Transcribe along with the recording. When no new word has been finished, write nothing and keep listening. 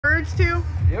birds too?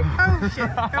 Yep. Oh shit,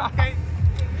 okay.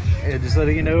 Yeah, just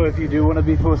letting you know if you do want to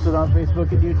be posted on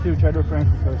Facebook and YouTube, try to refrain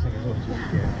from posting as much as you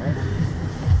can, right?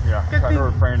 Yeah, Good try thing. to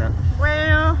refrain it.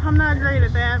 Well, I'm not great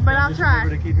at that, but I'll just try.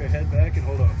 remember to keep your head back and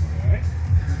hold on for me, alright?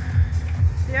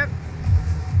 Yep.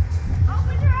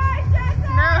 Open your eyes, Jessica!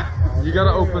 No. You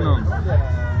gotta open them.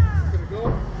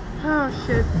 Oh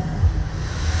shit.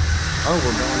 Oh,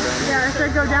 we're going down. Yeah, I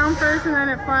said go down first and then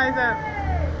it flies up.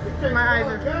 My eyes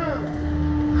are...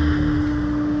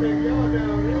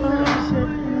 Oh shit.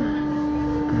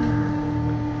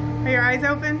 Are your eyes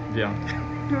open? Yeah.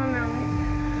 Oh no.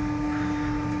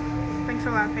 Thanks a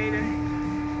lot, Paydon.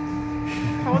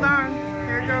 Hold on.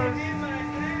 Here it goes.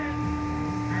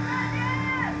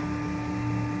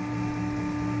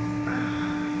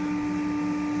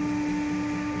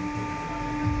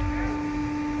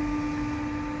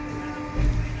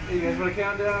 Hey, you guys want to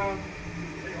count down?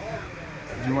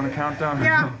 Do you want to count down?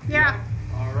 Yeah, yeah.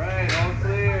 Alright, all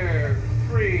clear.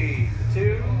 3,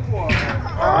 2, 1. Oh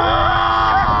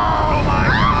my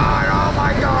god! Oh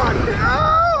my god!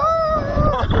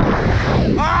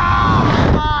 Oh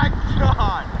my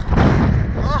god!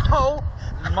 Oh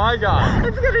my god!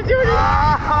 It's gonna do it.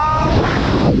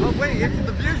 Oh wait,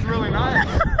 the view's really nice.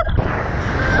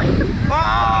 Oh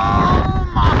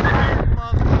my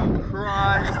mother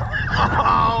Christ!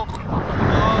 Oh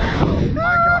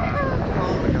my god!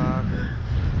 Oh my god!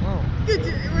 Whoa!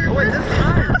 Oh wait, this is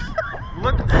nice.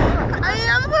 Look! I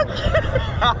am looking.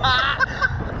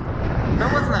 That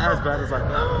wasn't as bad as I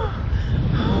thought.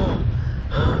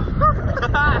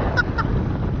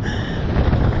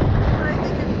 I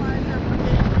think it flies up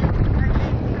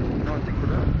again. No, I think we're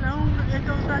done. No, it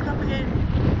goes back up again.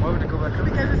 Why would it go back up?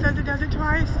 Because it says it does it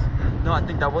twice. No, I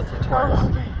think that was the twice. Oh,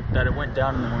 okay. That it went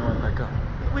down and then we went back up.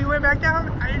 We went back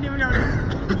down? I didn't even notice.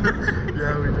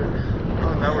 Yeah, we did.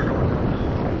 Oh, now we're going down.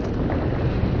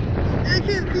 I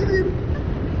can't see it.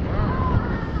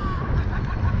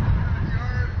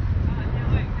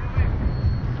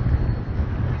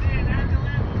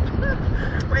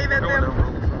 Wave at them.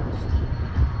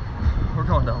 We're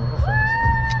going down real fast.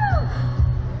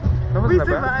 That wasn't We that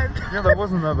survived. bad. Yeah, that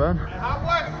wasn't that bad.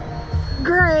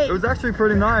 Great. It was actually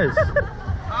pretty nice.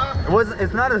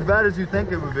 It's not as bad as you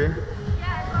think it would be.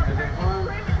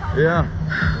 Yeah.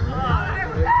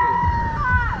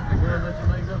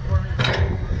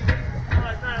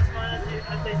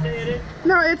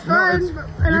 No, it's fun,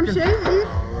 and I'm shaky.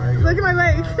 Look at my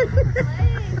legs.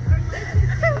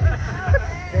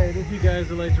 Alright, if you guys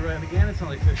would like to ride again, it's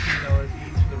only $15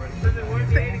 each for the rest of the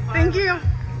day. Thank you.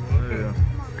 Yeah.